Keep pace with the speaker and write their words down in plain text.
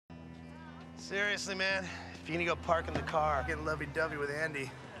Seriously, man, if you're gonna go park in the car, get lovey-dovey with Andi,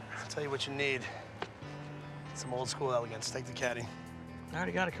 I'll tell you what you need. Some old school elegance. Take the caddy. I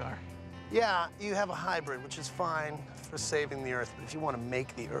already got a car. Yeah, you have a hybrid, which is fine for saving the Earth. But if you want to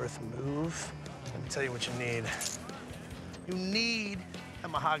make the Earth move, let me tell you what you need. You need a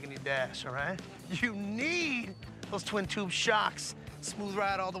mahogany dash, all right? You need those twin tube shocks. Smooth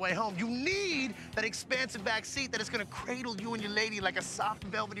ride all the way home. You need that expansive back seat that is gonna cradle you and your lady like a soft,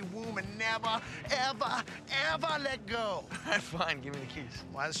 velvety womb and never, ever, ever let go. Fine, give me the keys.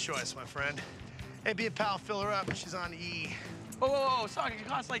 Wise choice, my friend. Hey, be a pal, fill her up. She's on E. Whoa, sorry, it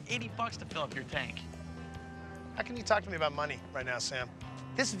costs like $80 to fill up your tank. How can you talk to me about money right now, Sam?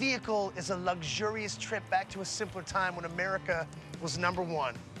 This vehicle is a luxurious trip back to a simpler time when America was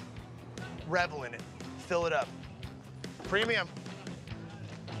 #1. Revel in it. Fill it up. Premium.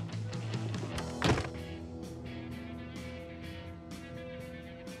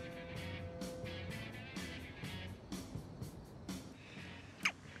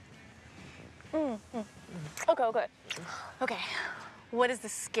 Okay. What is the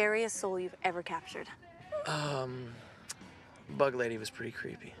scariest soul you've ever captured? Bug Lady was pretty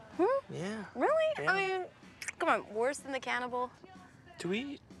creepy. Yeah. Really? Yeah. I mean, come on, worse than the cannibal? Do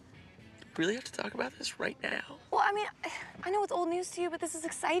we really have to talk about this right now? Well, I mean, I know it's old news to you, but this is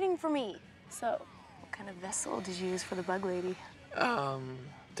exciting for me. So, what kind of vessel did you use for the bug lady?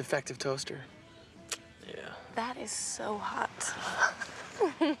 Defective toaster. Yeah. That is so hot.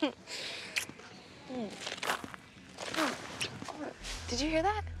 Did you hear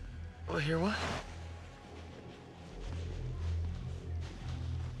that? Well, hear what?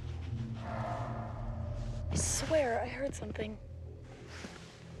 I swear I heard something.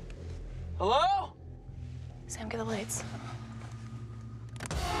 Hello? Sam, get the lights.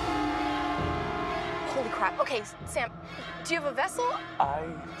 Holy crap. Okay, Sam, do you have a vessel? I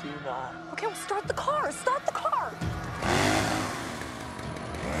do not. Okay, well, start the car. Start the car.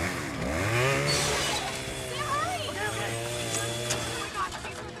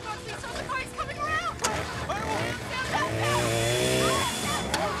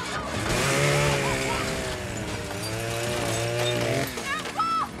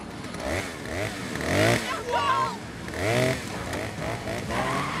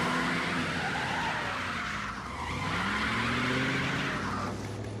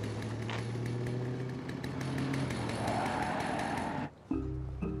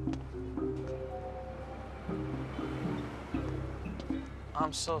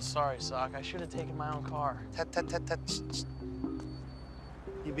 I'm so sorry, Sock. I should have taken my own car. Tut, tut, tut, tut. Shh, shh.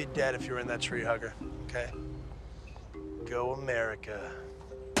 You'd be dead if you were in that tree hugger, okay? Go America.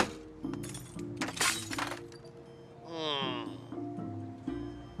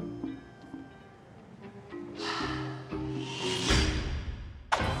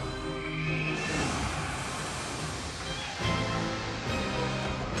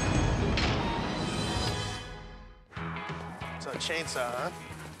 So a chainsaw, huh?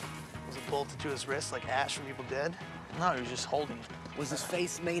 Was it bolted to his wrist like Ash from Evil Dead? No, he was just holding it. Was his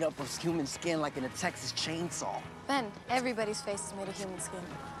face made up of human skin like in a Texas chainsaw? Ben, everybody's face is made of human skin.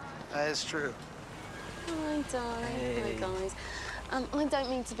 That is true. Hi, darling. Hey. Hi, guys. I don't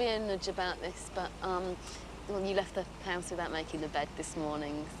mean to be a nudge about this, but, well, you left the house without making the bed this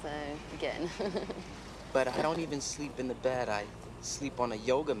morning, so, again. But I don't even sleep in the bed. I sleep on a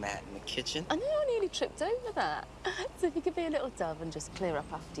yoga mat in the kitchen. I know I nearly tripped over that. So if you could be a little dove and just clear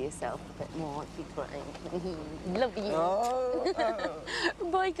up after yourself a bit more, it'd be great. Love you. Oh.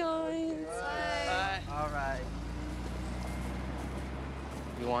 Bye, guys. Bye. All right.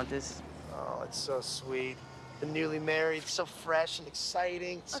 You want this? Oh, it's so sweet. The newly married, so fresh and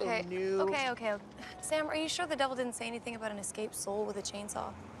exciting, so new. Okay. Sam, are you sure the devil didn't say anything about an escaped soul with a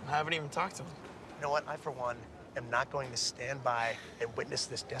chainsaw? I haven't even talked to him. You know what? I, for one, am not going to stand by and witness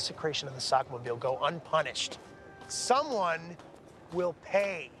this desecration of the Sockmobile go unpunished. Someone will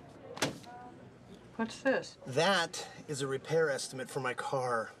pay. What's this? That is a repair estimate for my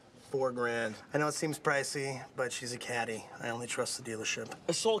car. $4 grand. I know it seems pricey, but she's a caddy. I only trust the dealership.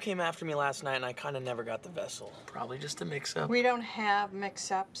 A soul came after me last night, and I kind of never got the vessel. Probably just a mix-up. We don't have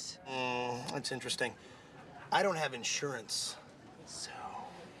mix-ups. That's interesting. I don't have insurance, so...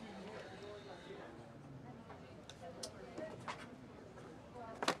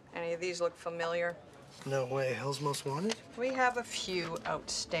 Any of these look familiar? No way. Hell's Most Wanted? We have a few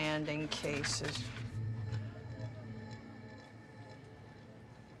outstanding cases.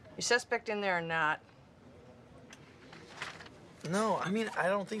 You suspect in there or not? No, I mean, I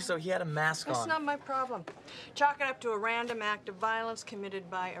don't think so. He had a mask on. That's not my problem. Chalk it up to a random act of violence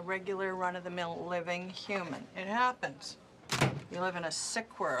committed by a regular, run-of-the-mill living human. It happens. You live in a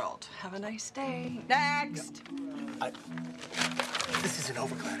sick world. Have a nice day. Next! This isn't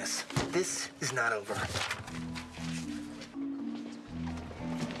over, Gladys. This is not over.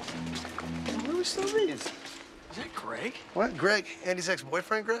 Where was Louise? Is that Greg? What, Greg? Andy's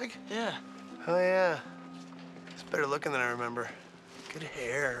ex-boyfriend, Greg? Yeah. Oh, yeah. He's better looking than I remember. Good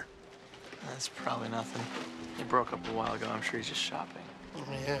hair. That's probably nothing. He broke up a while ago. I'm sure he's just shopping. Oh,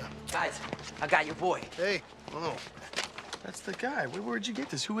 yeah. Guys, I got your boy. Hey. Oh. That's the guy. Where'd you get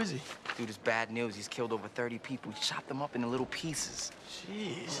this? Who is he? Dude, it's bad news. He's killed over 30 people. He chopped them up into little pieces.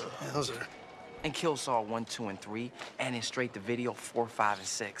 Jeez. How's her? And killed Saw 1, 2, and 3, and in straight to video 4, 5, and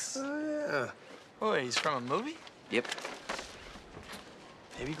 6. Oh, yeah. Oh, wait, he's from a movie? Yep.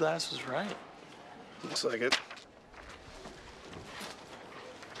 Maybe Glass was right. Looks like it.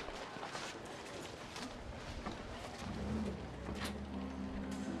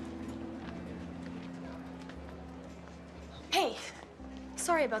 Hey,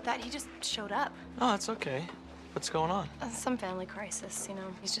 sorry about that. He just showed up. Oh, it's okay. What's going on? Some family crisis, you know.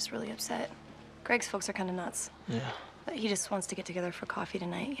 He's just really upset. Greg's folks are kind of nuts. Yeah. But he just wants to get together for coffee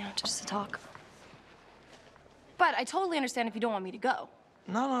tonight, you know, just to talk. But I totally understand if you don't want me to go.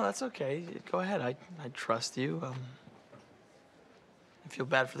 No, that's okay. Go ahead. I trust you. I feel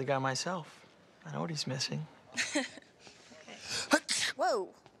bad for the guy myself. I know what he's missing. Whoa.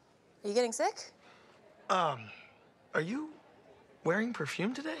 Are you getting sick? Are you wearing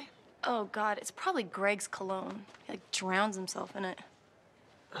perfume today? Oh, God, it's probably Greg's cologne. He, like, drowns himself in it.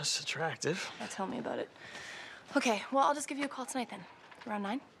 That's attractive. Yeah, tell me about it. Okay, well, I'll just give you a call tonight then. Around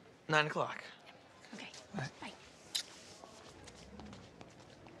 9? 9 o'clock. Okay, All right. bye.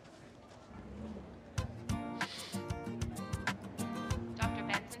 Dr.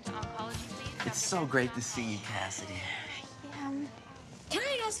 Benson to oncology, please. It's so great to see you, Cassidy. Can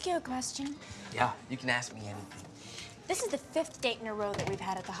I ask you a question? Yeah, you can ask me anything. This is the 5th date in a row that we've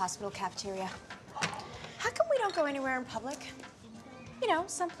had at the hospital cafeteria. How come we don't go anywhere in public? You know,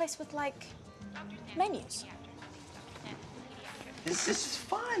 someplace with, like, menus. This is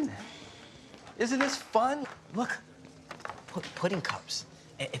fun. Isn't this fun? Look, pudding cups.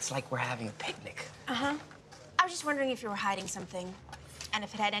 It's like we're having a picnic. Uh-huh. I was just wondering if you were hiding something, and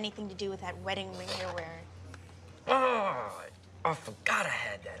if it had anything to do with that wedding ring you're wearing. Oh, I forgot I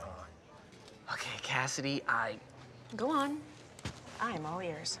had that on. Okay, Cassidy, Go on. I am all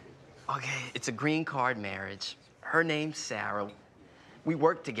ears. Okay, it's a green card marriage. Her name's Sarah. We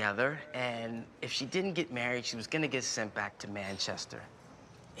worked together, and if she didn't get married, she was gonna get sent back to Manchester.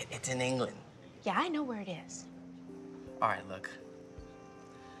 It's in England. Yeah, I know where it is. All right, look.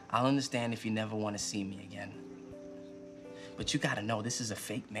 I'll understand if you never want to see me again. But you gotta know, this is a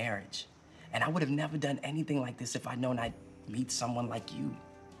fake marriage. And I would have never done anything like this if I'd known I'd meet someone like you.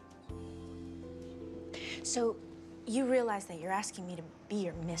 So, you realize that you're asking me to be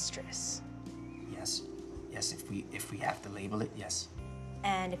your mistress. Yes. Yes, if we have to label it, yes.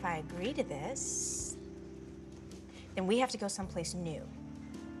 And if I agree to this, then we have to go someplace new.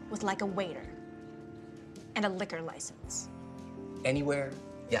 With, like, a waiter. And a liquor license. Anywhere,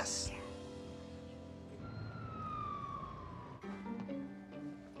 yes.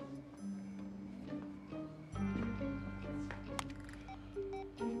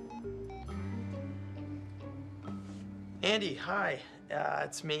 Andy, hi.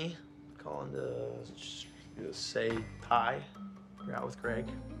 It's me. Calling to say hi. You're out with Greg.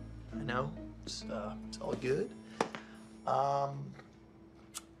 I know. It's all good.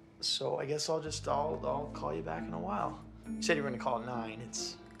 So I guess I'll call you back in a while. You said you were gonna call at 9.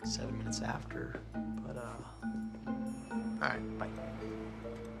 It's 7 minutes after. But all right, bye.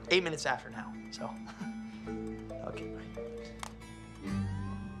 8 minutes after now. So okay, bye.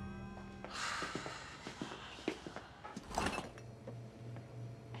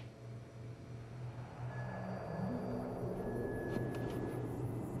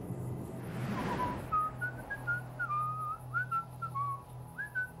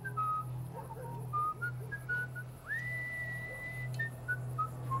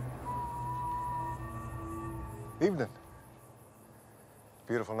 Evening.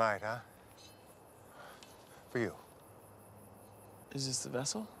 Beautiful night, huh? For you. Is this the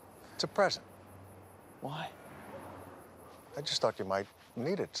vessel? It's a present. Why? I just thought you might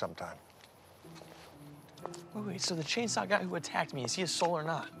need it sometime. Wait, so the chainsaw guy who attacked me, is he a soul or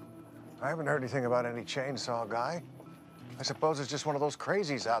not? I haven't heard anything about any chainsaw guy. I suppose it's just one of those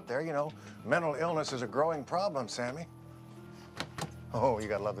crazies out there, you know. Mental illness is a growing problem, Sammy. Oh, you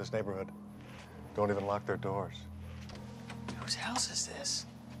gotta love this neighborhood. Don't even lock their doors. Whose house is this?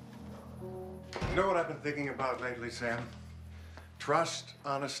 You know what I've been thinking about lately, Sam? Trust,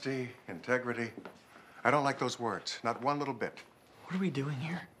 honesty, integrity. I don't like those words, not one little bit. What are we doing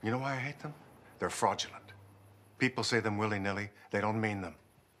here? You know why I hate them? They're fraudulent. People say them willy-nilly. They don't mean them.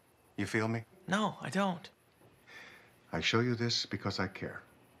 You feel me? No, I don't. I show you this because I care.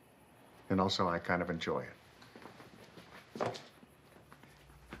 And also, I kind of enjoy it.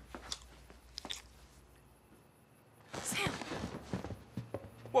 Sam,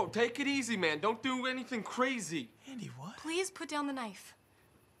 Whoa, take it easy, man. Don't do anything crazy. Andy, what? please put down the knife.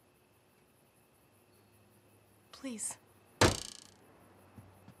 Please.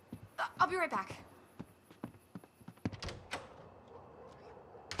 I'll be right back.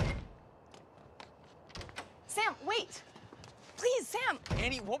 Sam, wait. Please, Sam.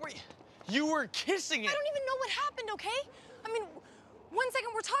 Andy, what were you? You were kissing it. I don't even know what happened, okay? I mean, 1 second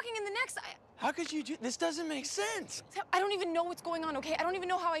we're talking and the next, How could you do this? Doesn't make sense. Sam, I don't even know what's going on, okay? I don't even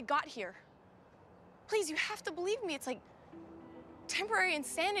know how I got here. Please, you have to believe me. It's like temporary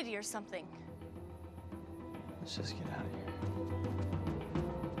insanity or something. Let's just get out of here.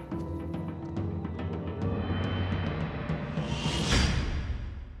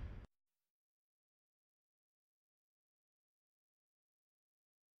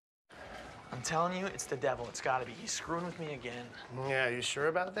 I'm telling you, it's the devil. It's gotta be. He's screwing with me again. Yeah, you sure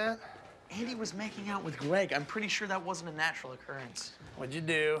about that? Andy was making out with Greg. I'm pretty sure that wasn't a natural occurrence. What'd you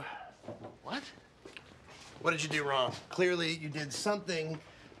do? What? What did you do wrong? Clearly, you did something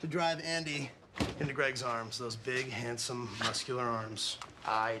to drive Andi into Greg's arms. Those big, handsome, muscular arms.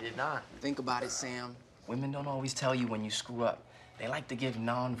 I did not. Think about it, Sam. Women don't always tell you when you screw up. They like to give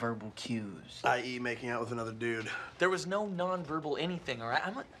nonverbal cues. I.e. making out with another dude. There was no nonverbal anything, all right?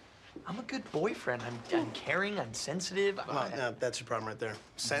 I'm a good boyfriend. I'm caring, I'm sensitive. Well, that's your problem right there.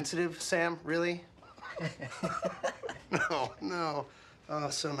 Sensitive, Sam? Really? No. Oh,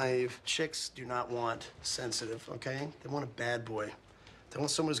 so naive. Chicks do not want sensitive, okay? They want a bad boy. They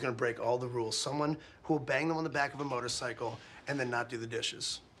want someone who's gonna break all the rules. Someone who will bang them on the back of a motorcycle and then not do the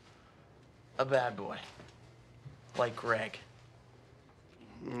dishes. A bad boy. Like Greg.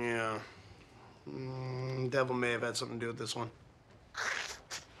 Yeah. Devil may have had something to do with this one.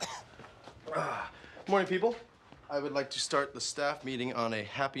 Morning, people. I would like to start the staff meeting on a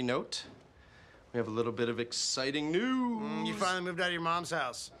happy note. We have a little bit of exciting news. You finally moved out of your mom's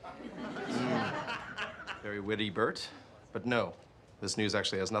house. Very witty, Bert. But no, this news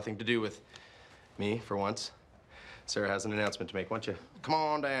actually has nothing to do with me, for once. Sarah has an announcement to make. Why don't you come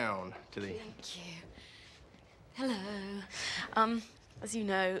on down to the... Thank you. Hello. As you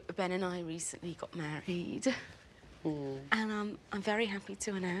know, Ben and I recently got married. And I'm very happy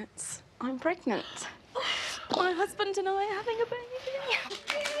to announce I'm pregnant. My husband and I are having a baby.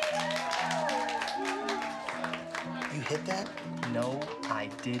 You hit that? No, I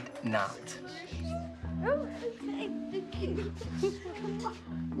did not. Oh, okay. Thank you.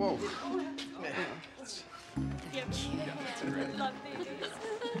 Whoa. Love babies.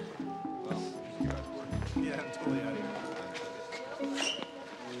 Yeah, I'm totally out of here.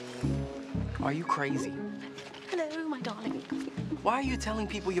 Are you crazy? Hello, my darling. Why are you telling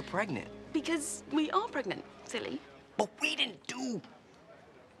people you're pregnant? Because we are pregnant, silly. But we didn't do.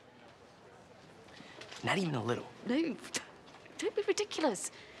 Not even a little. No, don't be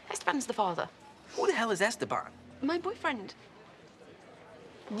ridiculous. Esteban's the father. Who the hell is Esteban? My boyfriend.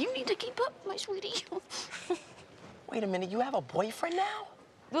 You need to keep up, my sweetie. Wait a minute, you have a boyfriend now?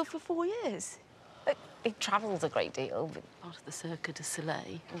 Well, for 4 years. He travels a great deal, but part of the Cirque du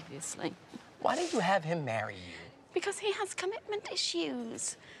Soleil, obviously. Why did you have him marry you? Because he has commitment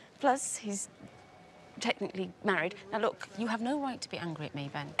issues. Plus, he's technically married. Now, look, you have no right to be angry at me,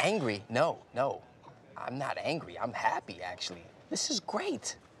 Ben. Angry? No. I'm not angry. I'm happy, actually. This is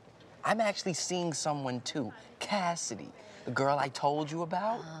great. I'm actually seeing someone, too. Cassidy, the girl I told you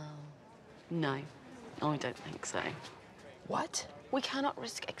about. No, I don't think so. What? We cannot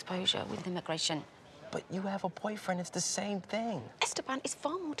risk exposure with immigration. But you have a boyfriend. It's the same thing. Esteban is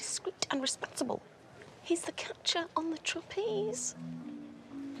far more discreet and responsible. He's the catcher on the trapeze.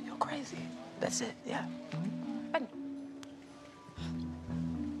 You're crazy. That's it, yeah. Ben.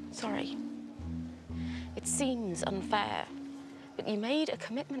 Sorry. It seems unfair, but you made a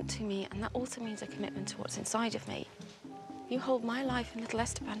commitment to me, and that also means a commitment to what's inside of me. You hold my life and little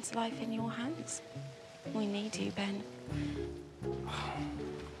Esteban's life in your hands. We need you, Ben.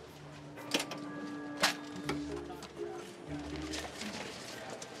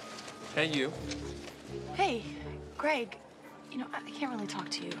 Hey, you. Hey, Greg. You know, I can't really talk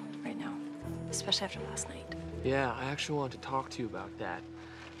to you right now, especially after last night. Yeah, I actually wanted to talk to you about that.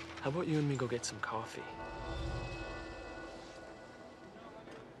 How about you and me go get some coffee?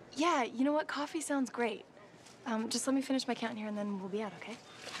 Yeah, you know what? Coffee sounds great. Just let me finish my count here and then we'll be out, okay?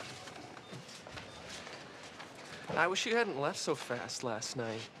 I wish you hadn't left so fast last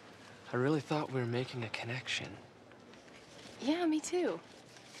night. I really thought we were making a connection. Yeah, me too.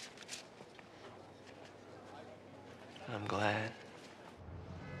 I'm glad.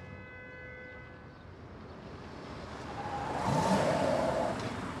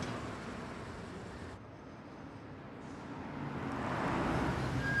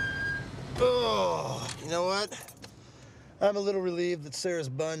 Oh, you know what? I'm a little relieved that Sarah's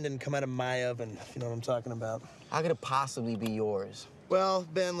bun didn't come out of my oven, if you know what I'm talking about. How could it possibly be yours? Well,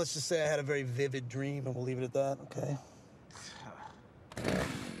 Ben, let's just say I had a very vivid dream, and we'll leave it at that, okay? Oh,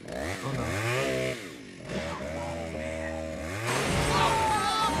 no.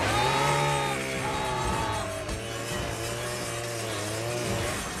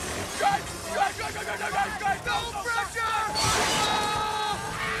 Drive! No pressure!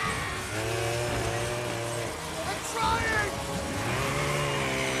 I'm trying!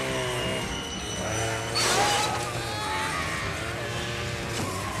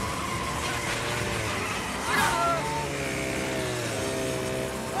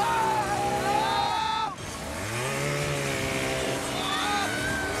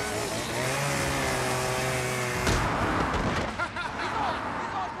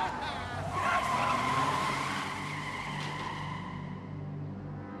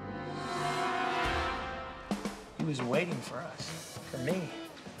 He was waiting for us, for me.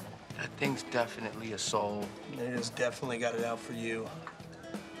 That thing's definitely a soul. It has definitely got it out for you.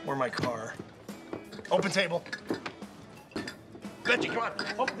 Where my car? Open table. Benji, come on.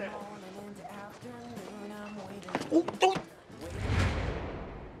 Open table. Ooh, ooh.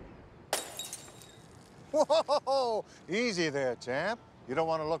 Whoa! Easy there, champ. You don't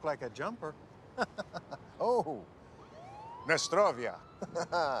want to look like a jumper. Oh, Nestrovia.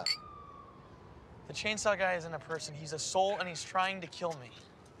 The chainsaw guy isn't a person. He's a soul, and he's trying to kill me.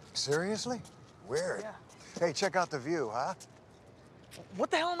 Seriously? Weird. Yeah. Hey, check out the view, huh? What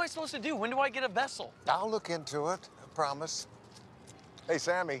the hell am I supposed to do? When do I get a vessel? I'll look into it, I promise. Hey,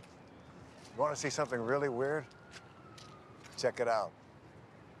 Sammy, you want to see something really weird? Check it out.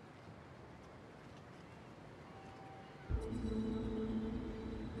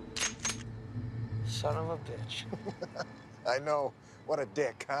 Son of a bitch. I know. What a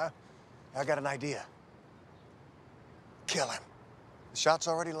dick, huh? I got an idea. Kill him. The shot's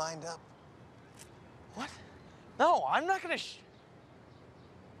already lined up. What? No, I'm not gonna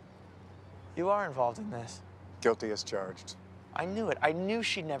You are involved in this. Guilty as charged. I knew it. I knew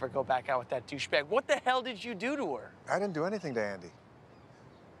she'd never go back out with that douchebag. What the hell did you do to her? I didn't do anything to Andy.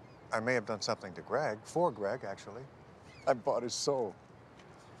 I may have done something to Greg, for Greg, actually. I bought his soul.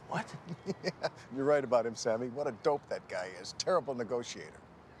 What? Yeah, you're right about him, Sammy. What a dope that guy is. Terrible negotiator.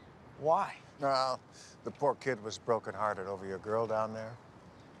 Why? Well, the poor kid was brokenhearted over your girl down there.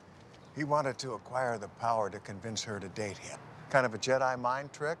 He wanted to acquire the power to convince her to date him. Kind of a Jedi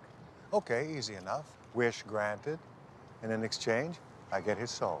mind trick. Okay, easy enough. Wish granted. And in exchange, I get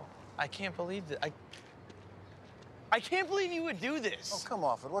his soul. I can't believe that. I can't believe you would do this. Oh, come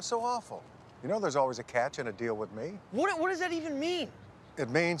off it. What's so awful? You know there's always a catch in a deal with me. What does that even mean? It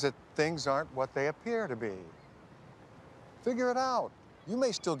means that things aren't what they appear to be. Figure it out. You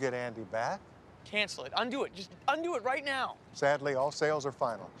may still get Andy back. Cancel it. Undo it. Just undo it right now. Sadly, all sales are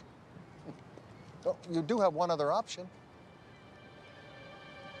final. Oh, you do have one other option.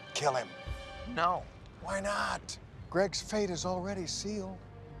 Kill him. No. Why not? Greg's fate is already sealed.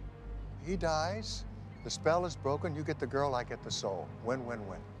 He dies, the spell is broken, you get the girl, I get the soul. Win, win,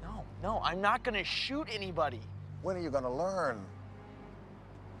 win. No, I'm not gonna shoot anybody. When are you gonna learn?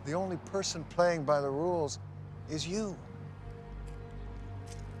 The only person playing by the rules is you.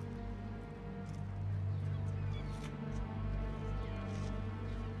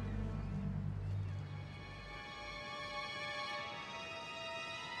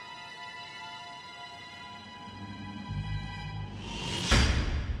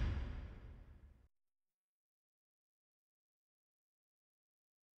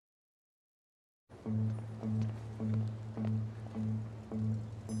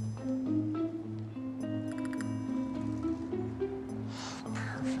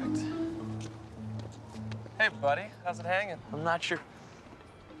 Hey, buddy, how's it hanging? I'm not sure.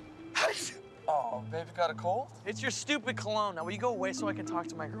 Oh, baby got a cold? It's your stupid cologne. Now, will you go away so I can talk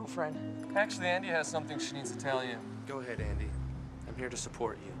to my girlfriend? Actually, Andy has something she needs to tell you. Go ahead, Andy. I'm here to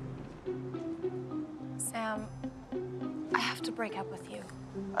support you. Sam, I have to break up with you.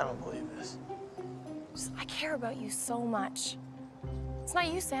 I don't believe this. I care about you so much. It's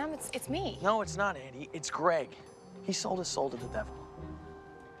not you, Sam. It's me. No, it's not, Andy. It's Greg. He sold his soul to the devil.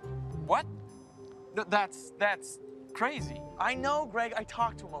 What? No, that's crazy. I know, Greg. I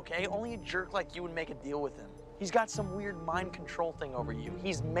talked to him, okay? Only a jerk like you would make a deal with him. He's got some weird mind control thing over you.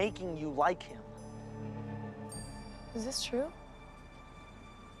 He's making you like him. Is this true?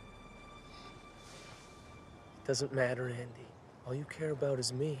 Doesn't matter, Andy. All you care about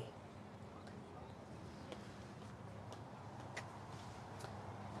is me.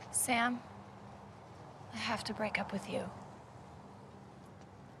 Sam, I have to break up with you.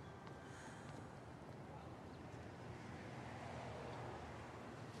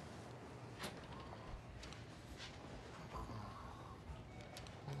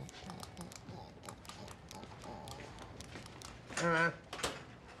 All right.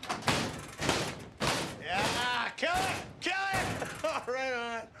 Yeah, kill it! Kill it! All right, all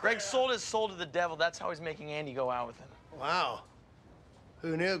right. Greg sold his soul to the devil. That's how he's making Andy go out with him. Wow.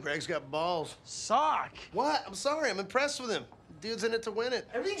 Who knew? Greg's got balls. Sock! What? I'm sorry. I'm impressed with him. Dude's in it to win it.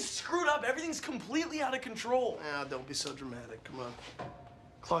 Everything's screwed up. Everything's completely out of control. Now, don't be so dramatic. Come on.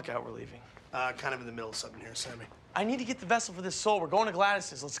 Clock out, we're leaving. Kind of in the middle of something here, Sammy. I need to get the vessel for this soul. We're going to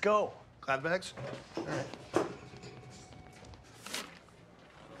Gladys's. Let's go. Glad bags? All right.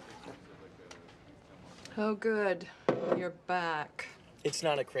 Oh, good. You're back. It's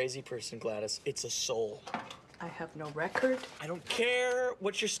not a crazy person, Gladys. It's a soul. I have no record. I don't care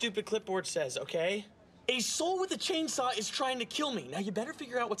what your stupid clipboard says, okay? A soul with a chainsaw is trying to kill me. Now, you better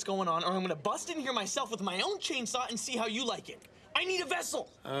figure out what's going on, or I'm gonna bust in here myself with my own chainsaw and see how you like it. I need a vessel.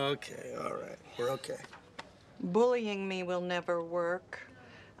 Okay, all right. We're okay. Bullying me will never work.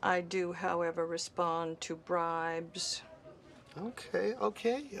 I do, however, respond to bribes. Okay.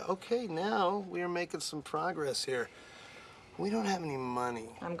 Now we are making some progress here. We don't have any money.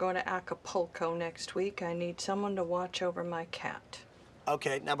 I'm going to Acapulco next week. I need someone to watch over my cat.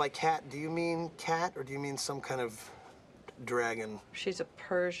 Okay, now by cat, do you mean cat or do you mean some kind of dragon? She's a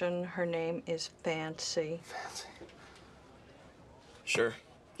Persian. Her name is Fancy. Fancy. Sure.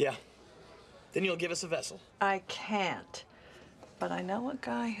 Yeah. Then you'll give us a vessel. I can't, but I know a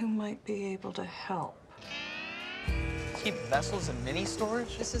guy who might be able to help. Keep vessels in mini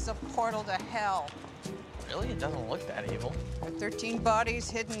storage? This is a portal to hell. Really? It doesn't look that evil. There are 13 bodies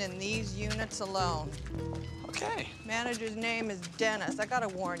hidden in these units alone. Okay. Manager's name is Dennis. I gotta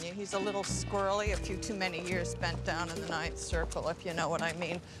warn you, he's a little squirrely, a few too many years spent down in the Ninth Circle, if you know what I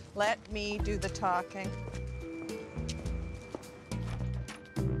mean. Let me do the talking.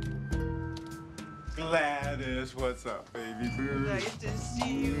 Gladys, what's up, baby boo? Nice to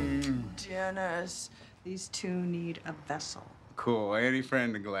see you, Dennis. These two need a vessel. Cool. Any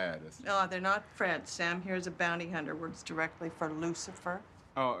friend of Gladys? No, they're not friends. Sam here's a bounty hunter, works directly for Lucifer.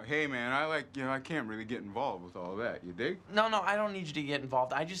 Oh, hey, man, I can't really get involved with all that. You dig? No, I don't need you to get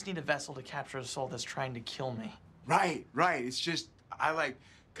involved. I just need a vessel to capture a soul that's trying to kill me. Right. It's just, I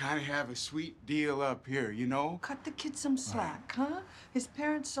kind of have a sweet deal up here, you know? Cut the kid some slack, huh? His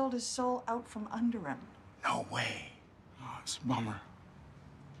parents sold his soul out from under him. No way. Oh, it's a bummer.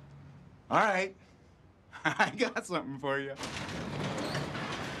 All right. I got something for you.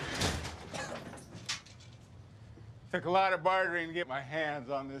 Took a lot of bartering to get my hands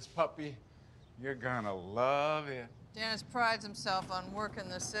on this puppy. You're gonna love it. Dennis prides himself on working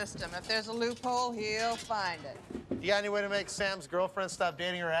the system. If there's a loophole, he'll find it. You got any way to make Sam's girlfriend stop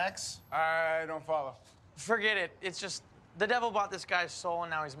dating her ex? I don't follow. Forget it. It's just, the devil bought this guy's soul,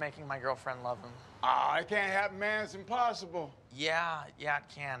 and now he's making my girlfriend love him. Ah, it can't happen, man. It's impossible. Yeah, it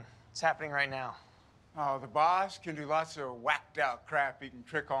can. It's happening right now. Oh, the boss can do lots of whacked out crap. He can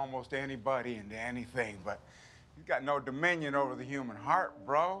trick almost anybody into anything, but he's got no dominion over the human heart,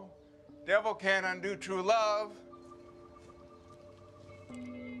 bro. Devil can't undo true love.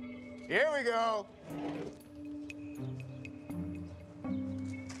 Here we go.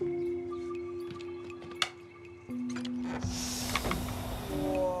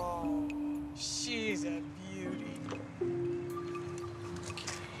 Whoa, she's a beauty.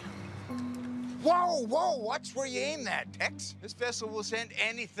 Whoa, watch where you aim that, Tex. This vessel will send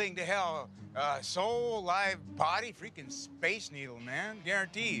anything to hell. Soul, live body, freaking space needle, man.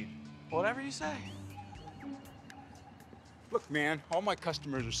 Guaranteed. Whatever you say. Look, man, all my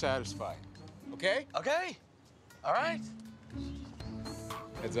customers are satisfied. Okay? Okay. All right.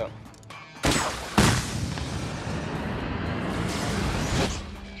 Heads up.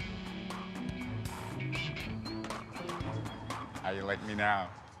 How you like me now?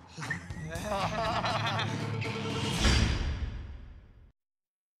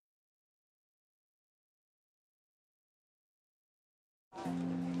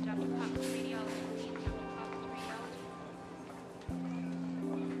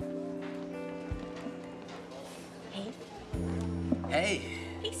 Hey. Hey.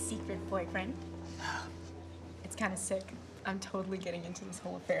 Hey, secret boyfriend. It's kind of sick. I'm totally getting into this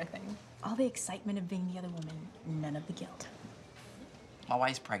whole affair thing. All the excitement of being the other woman, none of the guilt. My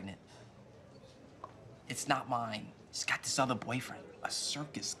wife's pregnant. It's not mine. She's got this other boyfriend, a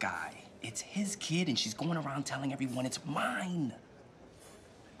circus guy. It's his kid, and she's going around telling everyone it's mine.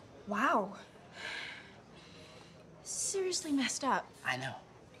 Wow. Seriously messed up. I know.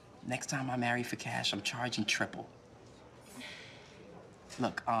 Next time I marry for cash, I'm charging triple.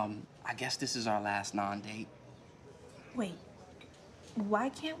 Look, I guess this is our last non-date. Wait, why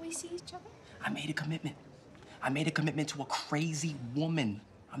can't we see each other? I made a commitment. I made a commitment to a crazy woman.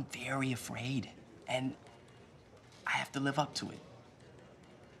 I'm very afraid, and I have to live up to it.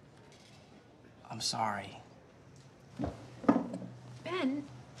 I'm sorry. Ben.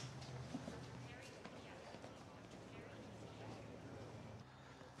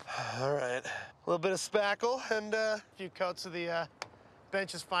 All right. A little bit of spackle and a few coats of the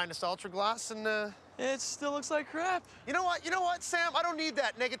bench's finest ultra gloss, and It still looks like crap. You know what? You know what, Sam? I don't need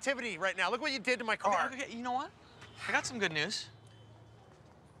that negativity right now. Look what you did to my car. Okay, you know what? I got some good news.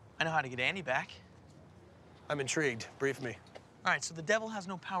 I know how to get Andi back. I'm intrigued. Brief me. All right, so the devil has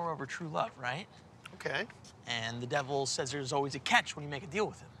no power over true love, right? Okay. And the devil says there's always a catch when you make a deal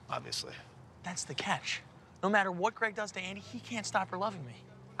with him. Obviously. That's the catch. No matter what Greg does to Andi, he can't stop her loving me.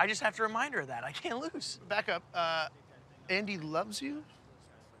 I just have to remind her of that. I can't lose. Back up. Andi loves you?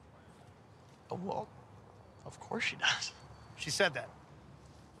 Oh, well, of course she does. She said that.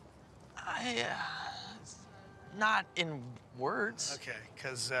 Not in words. Okay,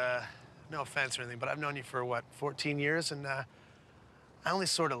 because, no offense or anything, but I've known you for, what, 14 years, and I only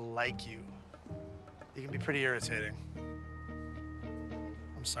sort of like you. You can be pretty irritating.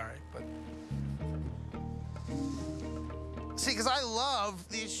 I'm sorry, but... See, because I love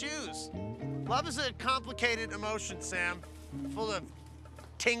these shoes. Love is a complicated emotion, Sam, full of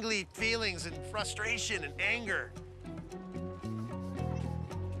tingly feelings and frustration and anger.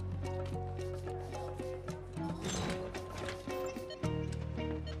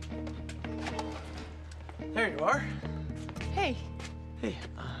 There you are. Hey. Hey.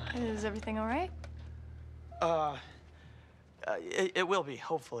 Is everything all right? It will be,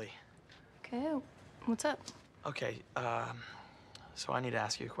 hopefully. Okay. What's up? Okay, so I need to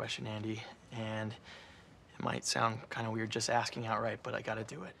ask you a question, Andi, and it might sound kind of weird just asking outright, but I gotta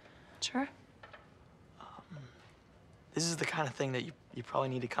do it. Sure. This is the kind of thing that you probably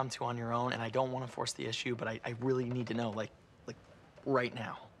need to come to on your own, and I don't want to force the issue, but I really need to know, like right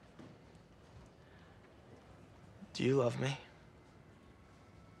now. Do you love me?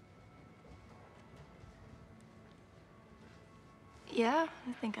 Yeah,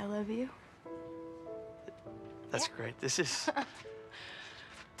 I think I love you. That's great. This is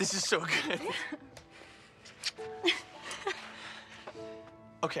so good.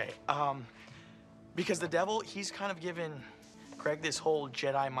 Okay, because the devil, he's kind of given Greg this whole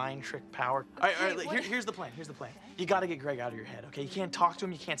Jedi mind trick power. Okay, all right, here's the plan, You gotta get Greg out of your head, okay? You can't talk to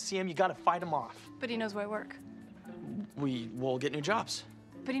him, you can't see him, you gotta fight him off. But he knows where I work. We will get new jobs.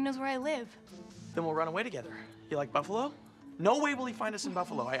 But he knows where I live. Then we'll run away together. You like Buffalo? No way will he find us in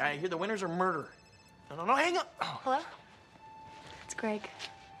Buffalo. I hear the winters are murder. No, hang up. Oh. Hello? It's Greg.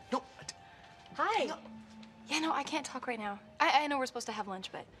 No. Hi. Yeah, no, I can't talk right now. I know we're supposed to have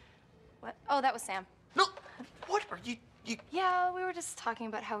lunch, but... What? Oh, that was Sam. No. What are you... Yeah, we were just talking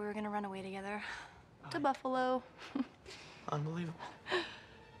about how we were gonna run away together. To Buffalo. Unbelievable.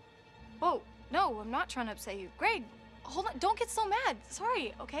 Whoa, no, I'm not trying to upset you. Greg, hold on, don't get so mad.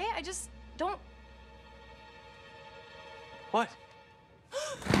 Sorry, okay? I just don't... What?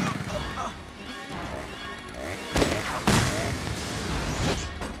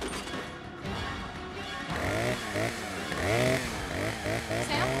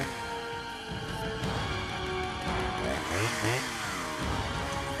 Sam?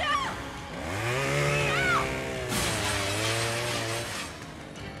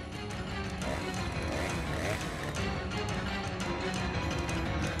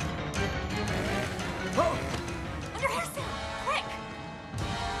 Under here, Sam! Quick!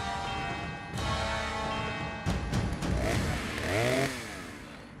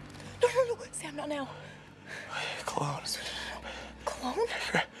 No, Sam, not now. Cologne. Cologne?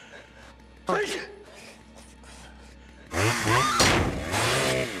 Please.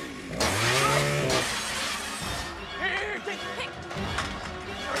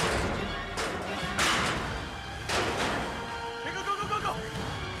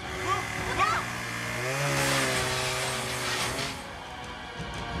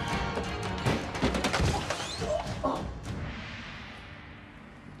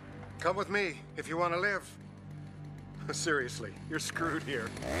 Come with me if you want to live. Seriously, you're screwed here.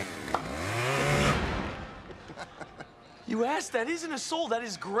 You asked that isn't a soul, that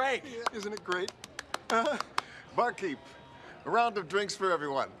is Greg. Yeah, isn't it great? Barkeep, a round of drinks for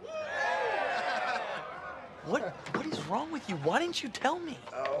everyone. What is wrong with you? Why didn't you tell me?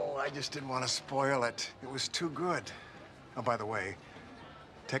 Oh, I just didn't want to spoil it. It was too good. Oh, by the way,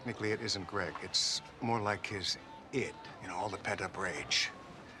 technically it isn't Greg. It's more like his id, you know, all the pent-up rage.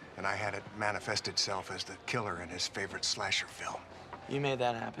 And I had it manifest itself as the killer in his favorite slasher film. You made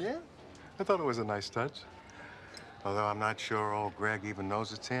that happen? Yeah, I thought it was a nice touch. Although I'm not sure old Greg even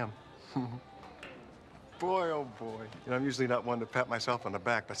knows it's him. Boy, oh boy. You know, I'm usually not one to pat myself on the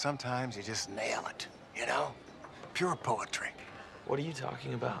back, but sometimes you just nail it, you know? Pure poetry. What are you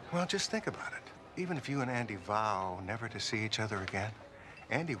talking about? Well, just think about it. Even if you and Andy vow never to see each other again,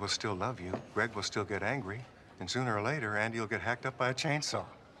 Andy will still love you, Greg will still get angry, and sooner or later, Andy will get hacked up by a chainsaw.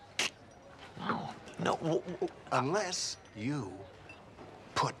 No. Unless you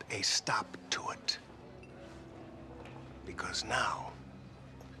put a stop to it. Because now,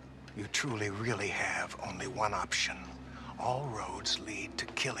 you truly, really have only one option. All roads lead to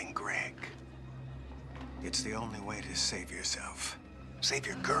killing Greg. It's the only way to save yourself. Save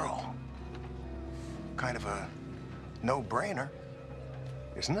your girl. Kind of a no-brainer,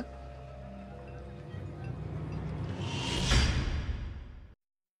 isn't it?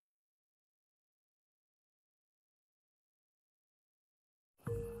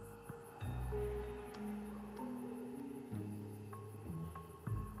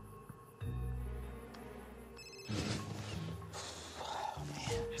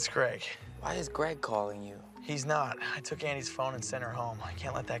 It's Greg. Why is Greg calling you? He's not. I took Annie's phone and sent her home. I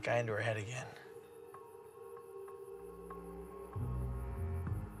can't let that guy into her head again.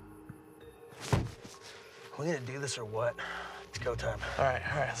 We gonna do this or what? It's go time. All right,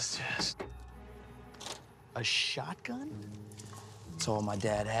 let's do this. A shotgun? It's all my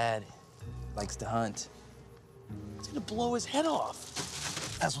dad had. Likes to hunt. It's gonna blow his head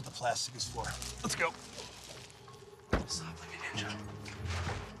off. That's what the plastic is for. Let's go. Stop like a ninja.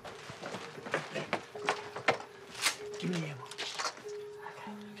 Give me the ammo.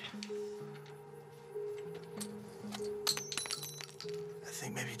 I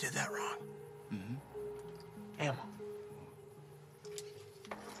think maybe you did that wrong. Ammo.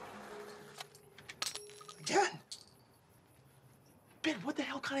 Again? Ben, what the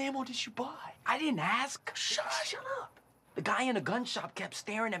hell kind of ammo did you buy? I didn't ask. Shut up. The guy in the gun shop kept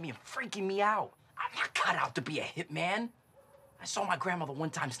staring at me and freaking me out. I'm not cut out to be a hitman. I saw my grandmother one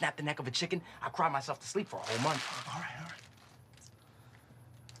time snap the neck of a chicken. I cried myself to sleep for a whole month. All right.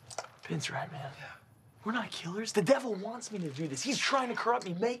 Ben's right, man. Yeah. We're not killers. The devil wants me to do this. He's trying to corrupt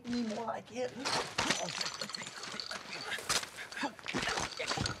me, make me more like him.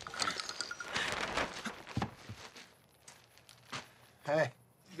 Hey. What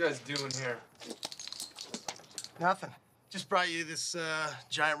you guys doing here? Nothing. Just brought you this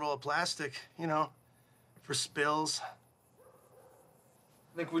giant roll of plastic, you know, for spills.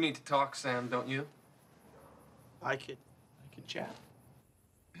 I think we need to talk, Sam, don't you? I could chat.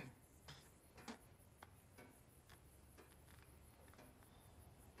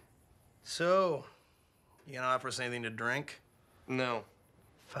 So, you gonna offer us anything to drink? No.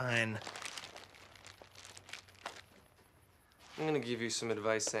 Fine. I'm gonna give you some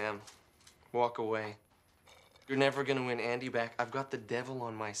advice, Sam. Walk away. You're never gonna win Andy back. I've got the devil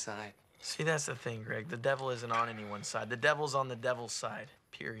on my side. See, that's the thing, Greg. The devil isn't on anyone's side. The devil's on the devil's side,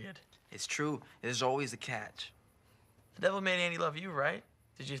 period. It's true. There's always a catch. The devil made Andy love you, right?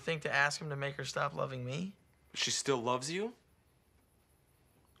 Did you think to ask him to make her stop loving me? She still loves you?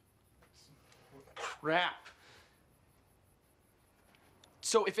 Crap.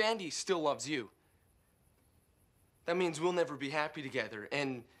 So if Andy still loves you, that means we'll never be happy together,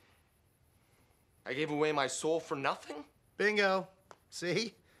 and I gave away my soul for nothing? Bingo.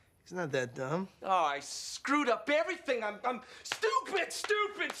 See? He's not that dumb. Oh, I screwed up everything. I'm stupid.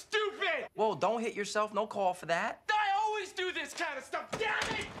 Whoa, don't hit yourself. No call for that. I always do this kind of stuff.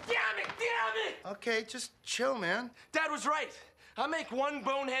 Damn it. Okay, just chill, man. Dad was right. I make one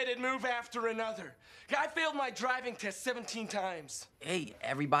boneheaded move after another. I failed my driving test 17 times. Hey,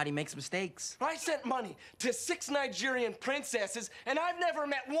 everybody makes mistakes. I sent money to 6 Nigerian princesses, and I've never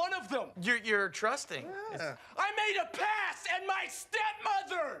met one of them. You're trusting. Yeah. I made a pass at my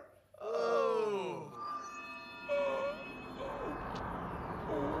stepmother. Oh.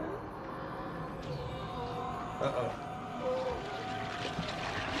 Uh-oh.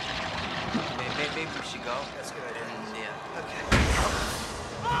 Maybe we should go. That's a good idea. Yeah. Okay.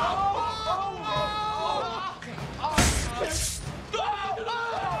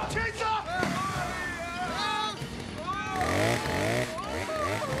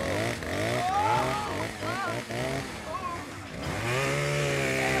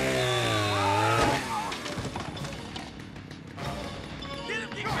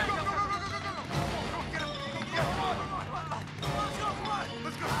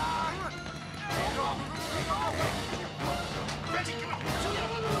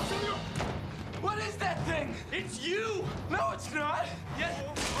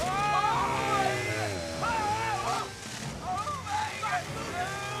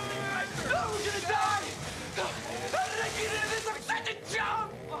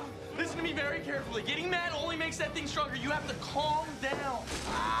 stronger. You have to calm down.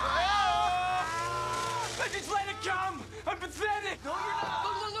 Just let it come. I'm pathetic. No, you're not.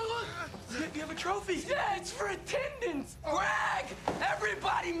 Look. You have a trophy. Yeah, it's for attendance. Greg,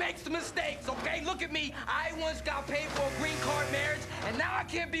 everybody makes mistakes, okay? Look at me. I once got paid for a green card marriage, and now I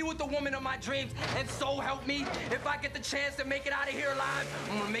can't be with the woman of my dreams. And so help me, if I get the chance to make it out of here alive,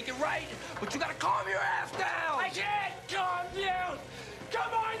 I'm gonna make it right. But you gotta calm your ass down. I can't calm down.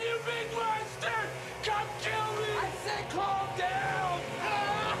 Come on, you big monster. Come kill me. I said calm down.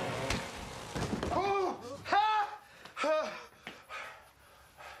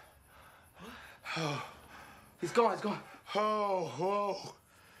 He's gone. Oh, whoa.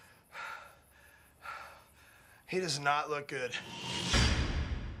 He does not look good.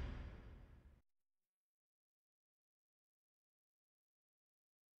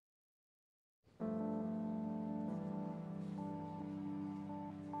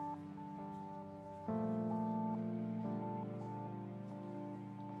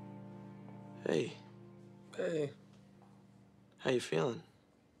 Hey, Hey, how you feeling?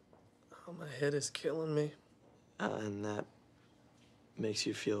 oh, my head is killing me. And that makes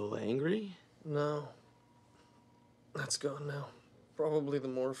you feel angry? No. That's gone now. Probably the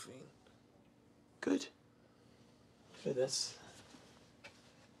morphine. Good. Good, that's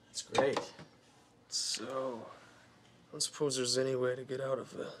great. So, I don't suppose there's any way to get out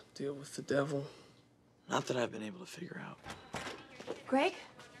of the deal with the devil. Not that I've been able to figure out. Greg?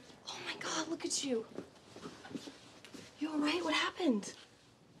 Oh my God, look at you. You all right? What happened?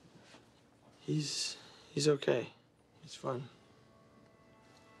 He's okay. He's fine.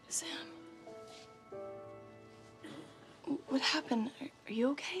 Sam. What happened? Are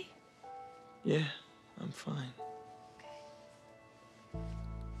you okay? Yeah, I'm fine.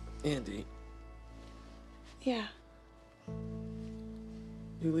 Andi, Yeah.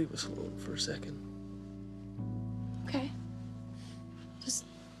 you leave us alone for a second. Okay. Just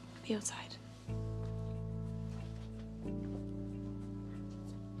be outside.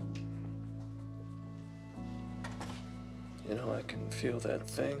 You know, I can feel that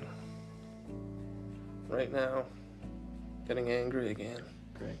thing. Right now, getting angry again.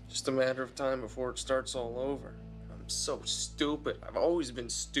 Great. Just a matter of time before it starts all over. I'm so stupid. I've always been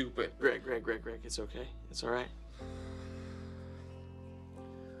stupid. Greg, it's okay. It's all right.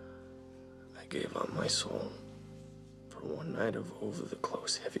 I gave up my soul for one night of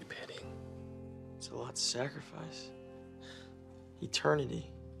over-the-close heavy petting. It's a lot to sacrifice. Eternity.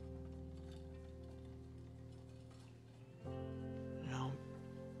 You know,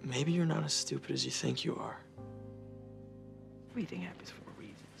 maybe you're not as stupid as you think you are. Everything happens for a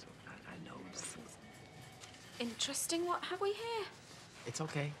reason, so I know. Interesting. What have we here? It's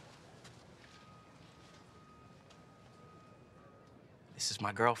okay. This is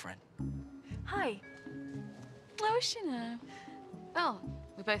my girlfriend. Hi. Oh, is she now? Well,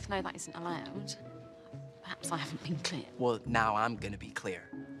 we both know that isn't allowed. Perhaps I haven't been clear. Well, now I'm gonna be clear.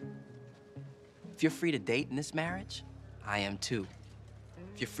 If you're free to date in this marriage, I am too.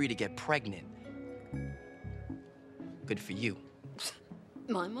 If you're free to get pregnant, good for you.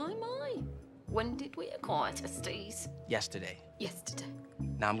 My. When did we acquire testes? Yesterday. Yesterday.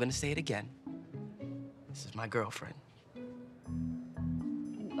 Now I'm gonna say it again. This is my girlfriend.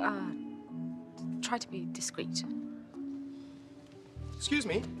 Try to be discreet. Excuse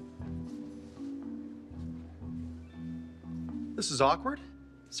me. This is awkward.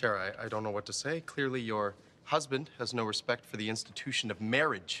 Sarah, I don't know what to say. Clearly, your husband has no respect for the institution of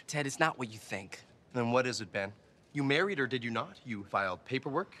marriage. Ted, it's not what you think. Then what is it, Ben? You married or did you not? You filed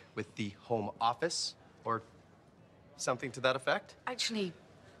paperwork with the Home Office or something to that effect? Actually,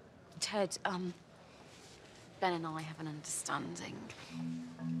 Ted, Ben and I have an understanding.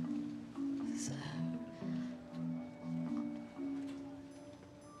 So...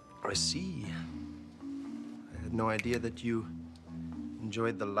 I see. I had no idea that you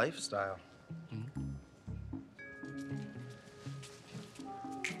enjoyed the lifestyle.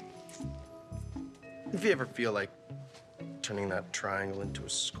 If you ever feel like turning that triangle into a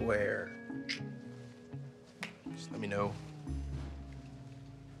square, just let me know.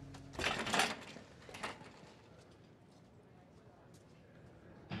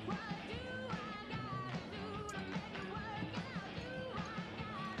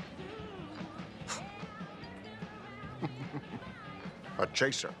 A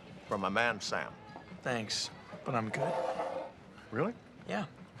chaser from my man, Sam. Thanks, but I'm good. Really? Yeah.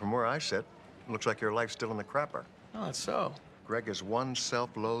 From where I sit, looks like your life's still in the crapper. Oh, that's so. Greg is one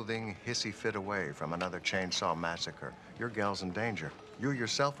self-loathing hissy fit away from another chainsaw massacre. Your gal's in danger. You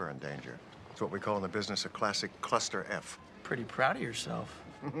yourself are in danger. It's what we call in the business a classic cluster F. Pretty proud of yourself.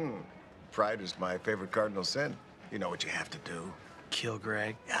 Pride is my favorite cardinal sin. You know what you have to do. Kill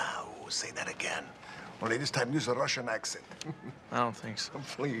Greg? Oh, say that again. Only this time use a Russian accent. I don't think so.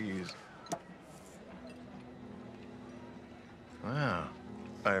 Please. Wow.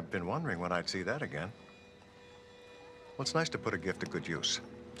 I've been wondering when I'd see that again. Well, it's nice to put a gift to good use.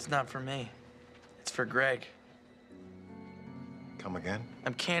 It's not for me. It's for Greg. Come again?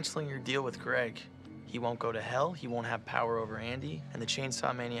 I'm canceling your deal with Greg. He won't go to hell, he won't have power over Andi, and the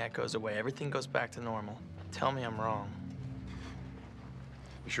chainsaw maniac goes away. Everything goes back to normal. Tell me I'm wrong.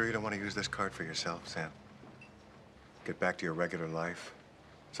 You sure you don't want to use this card for yourself, Sam? Get back to your regular life?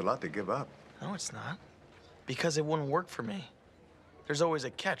 It's a lot to give up. No, it's not. Because it wouldn't work for me. There's always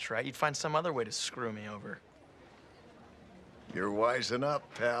a catch, right? You'd find some other way to screw me over. You're wising up,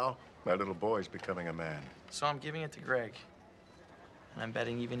 pal. My little boy's becoming a man. So I'm giving it to Greg. And I'm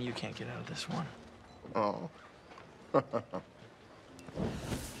betting even you can't get out of this one. Oh.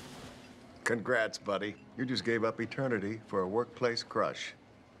 Congrats, buddy. You just gave up eternity for a workplace crush.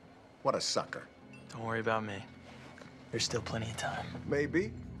 What a sucker. Don't worry about me. There's still plenty of time.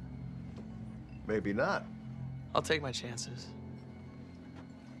 Maybe. Maybe not. I'll take my chances.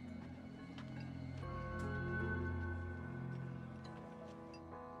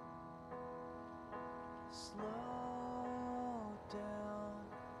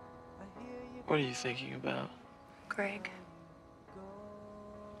 What are you thinking about? Greg.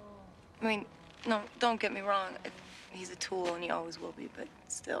 I mean, no, don't get me wrong. He's a tool and he always will be, but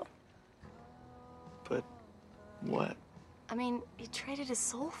still. But what? I mean, he traded his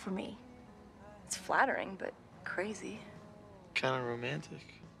soul for me. It's flattering, but crazy. Kind of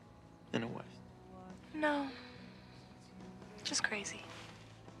romantic, in a way. No, just crazy.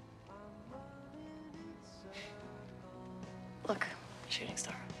 Look, shooting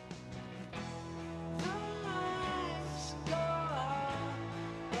star.